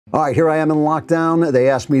All right, here I am in lockdown. They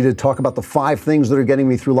asked me to talk about the 5 things that are getting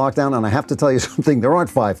me through lockdown, and I have to tell you something, there aren't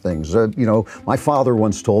 5 things. My father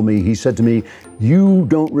once told me, he said to me, "You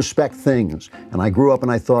don't respect things." And I grew up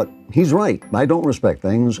and I thought, he's right. I don't respect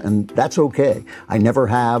things, and that's okay. I never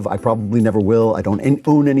have. I probably never will. I don't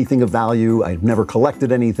own anything of value. I've never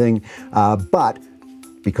collected anything. But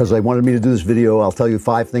because I wanted me to do this video, I'll tell you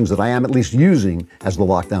 5 things that I am at least using as the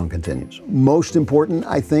lockdown continues. Most important,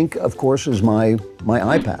 I think, of course, is my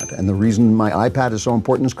iPad. And the reason my iPad is so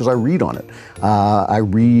important is because I read on it. I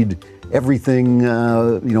read everything,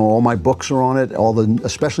 all my books are on it,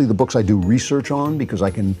 especially the books I do research on, because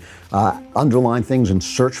I can underline things and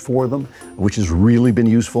search for them, which has really been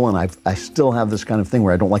useful. And I still have this kind of thing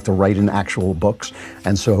where I don't like to write in actual books.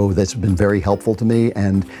 And so that's been very helpful to me.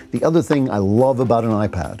 And the other thing I love about an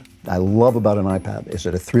iPad is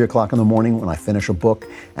that at 3 o'clock in the morning when I finish a book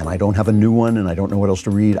and I don't have a new one and I don't know what else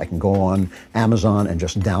to read, I can go on Amazon and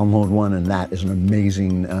just download one, and that is an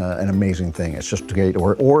amazing thing. It's just great.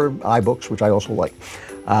 Or iBooks, which I also like.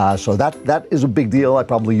 So that is a big deal. I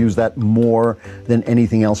probably use that more than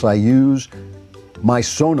anything else I use. My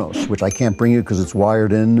Sonos, which I can't bring you because it's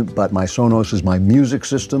wired in, but my Sonos is my music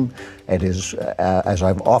system. It is, as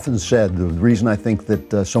I've often said, the reason I think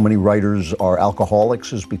that so many writers are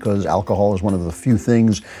alcoholics is because alcohol is one of the few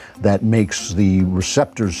things that makes the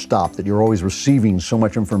receptors stop, that you're always receiving so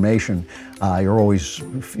much information. You're always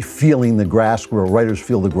feeling the grass grow. Writers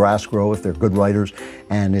feel the grass grow if they're good writers,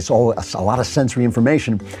 and it's a lot of sensory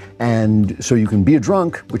information. And so you can be a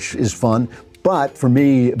drunk, which is fun. But for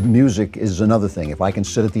me, music is another thing. If I can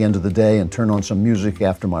sit at the end of the day and turn on some music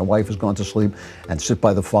after my wife has gone to sleep and sit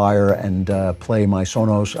by the fire and play my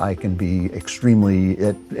Sonos, I can be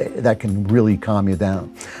that can really calm you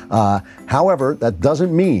down. However, that does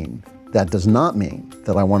not mean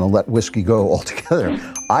that I want to let whiskey go altogether.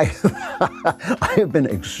 I have been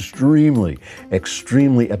extremely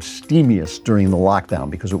abstemious during the lockdown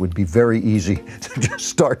because it would be very easy to just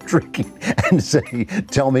start drinking and say,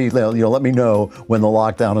 tell me, let me know when the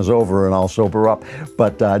lockdown is over and I'll sober up.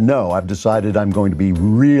 But no, I've decided I'm going to be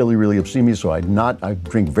really abstemious, so I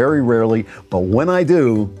drink very rarely, but when I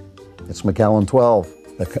do, it's Macallan 12.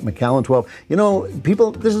 The Macallan 12.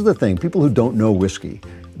 People, this is the thing, people who don't know whiskey,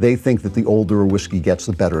 they think that the older a whiskey gets,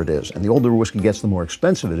 the better it is. And the older a whiskey gets, the more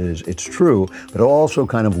expensive it is. It's true, but it also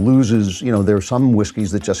kind of loses, there are some whiskeys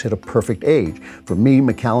that just hit a perfect age. For me,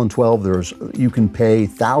 Macallan 12, you can pay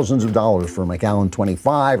thousands of dollars for Macallan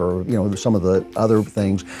 25 or, some of the other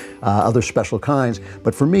things, other special kinds.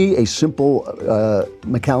 But for me, a simple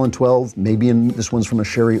Macallan 12, this one's from a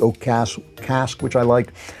sherry oak cask, which I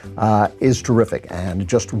like, is terrific. And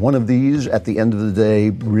just one of these at the end of the day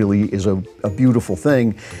really is a beautiful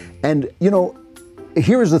thing. And,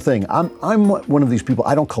 here is the thing. I'm one of these people,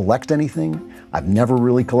 I don't collect anything. I've never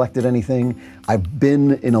really collected anything. I've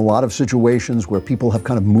been in a lot of situations where people have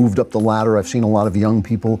kind of moved up the ladder. I've seen a lot of young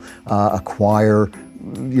people acquire,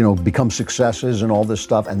 become successes and all this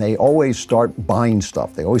stuff, and they always start buying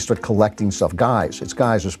stuff. They always start collecting stuff. It's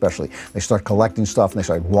guys especially. They start collecting stuff and they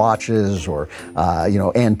start watches or,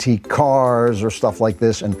 antique cars or stuff like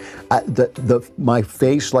this. And my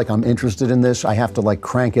face, like I'm interested in this, I have to like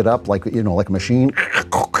crank it up like a machine.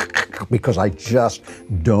 Because I just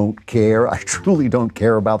don't care. I truly don't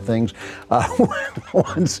care about things.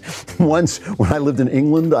 Once when I lived in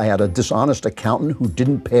England, I had a dishonest accountant who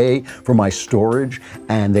didn't pay for my storage,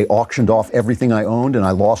 and they auctioned off everything I owned, and I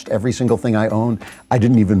lost every single thing I owned. I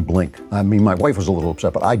didn't even blink. I mean, my wife was a little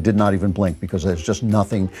upset, but I did not even blink because there's just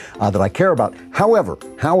nothing that I care about. However,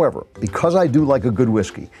 because I do like a good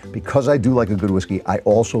whiskey, I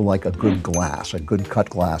also like a good glass, a good cut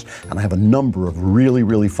glass, and I have a number of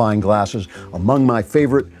really fine glasses. Among my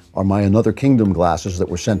favorite are my Another Kingdom glasses that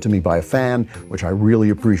were sent to me by a fan, which I really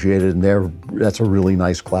appreciated, and that's a really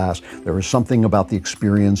nice glass. There is something about the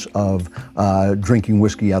experience of drinking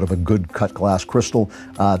whiskey out of a good cut glass crystal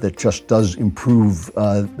that just does improve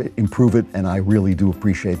it, and I really do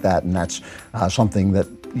appreciate that, and that's something that,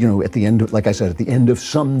 at the end of, like I said, at the end of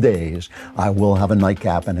some days, I will have a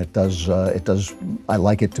nightcap, and it does, I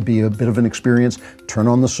like it to be a bit of an experience. Turn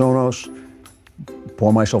on the Sonos,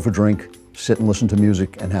 pour myself a drink, sit and listen to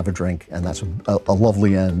music and have a drink, and that's a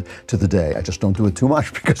lovely end to the day. I just don't do it too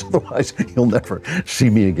much because otherwise you'll never see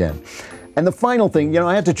me again. And the final thing,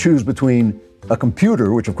 I had to choose between a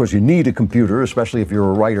computer, which of course you need a computer, especially if you're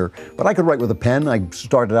a writer, but I could write with a pen. I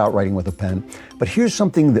started out writing with a pen. But here's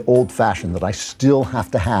something the old-fashioned that I still have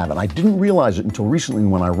to have, and I didn't realize it until recently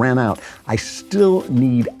when I ran out. I still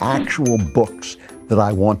need actual books that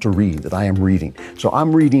I want to read, that I am reading. So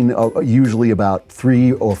I'm reading usually about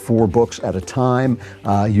 3 or 4 books at a time.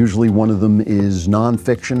 Usually one of them is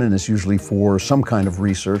nonfiction, and it's usually for some kind of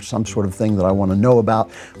research, some sort of thing that I want to know about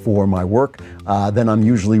for my work. Then I'm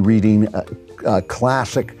usually reading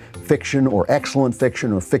classic fiction or excellent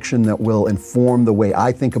fiction or fiction that will inform the way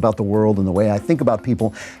I think about the world and the way I think about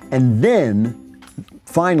people. And then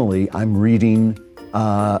finally, I'm reading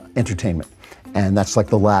entertainment. And that's like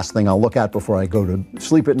the last thing I'll look at before I go to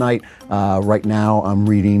sleep at night. Right now, I'm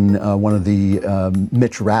reading one of the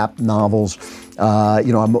Mitch Rapp novels.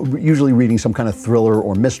 I'm usually reading some kind of thriller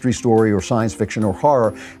or mystery story or science fiction or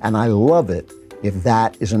horror, and I love it if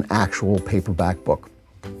that is an actual paperback book.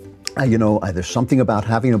 There's something about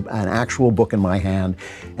having an actual book in my hand.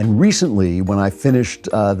 And recently, when I finished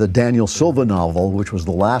the Daniel Silva novel, which was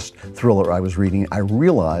the last thriller I was reading, I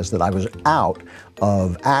realized that I was out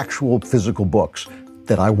of actual physical books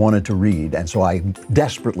that I wanted to read. And so I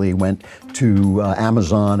desperately went to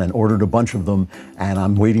Amazon and ordered a bunch of them, and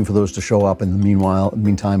I'm waiting for those to show up. In the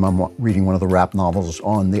meantime, I'm reading one of the Rapp novels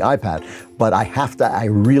on the iPad. But I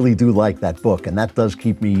really do like that book, and that does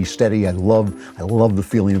keep me steady. I love the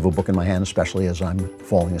feeling of a book in my hand, especially as I'm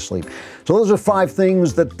falling asleep. So those are 5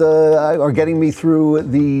 things that are getting me through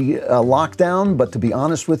the lockdown. But to be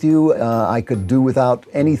honest with you, I could do without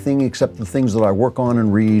anything except the things that I work on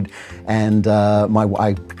and read. And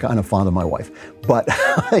I'm kind of fond of my wife, but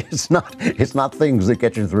it's not things that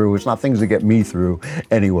get you through. It's not things that get me through.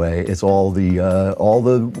 Anyway, it's all the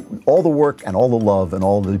work and all the love and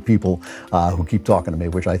all the people who keep talking to me,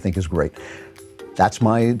 which I think is great. That's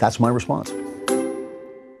my response.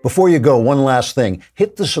 Before you go, one last thing.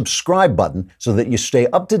 Hit the subscribe button so that you stay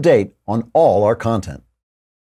up to date on all our content.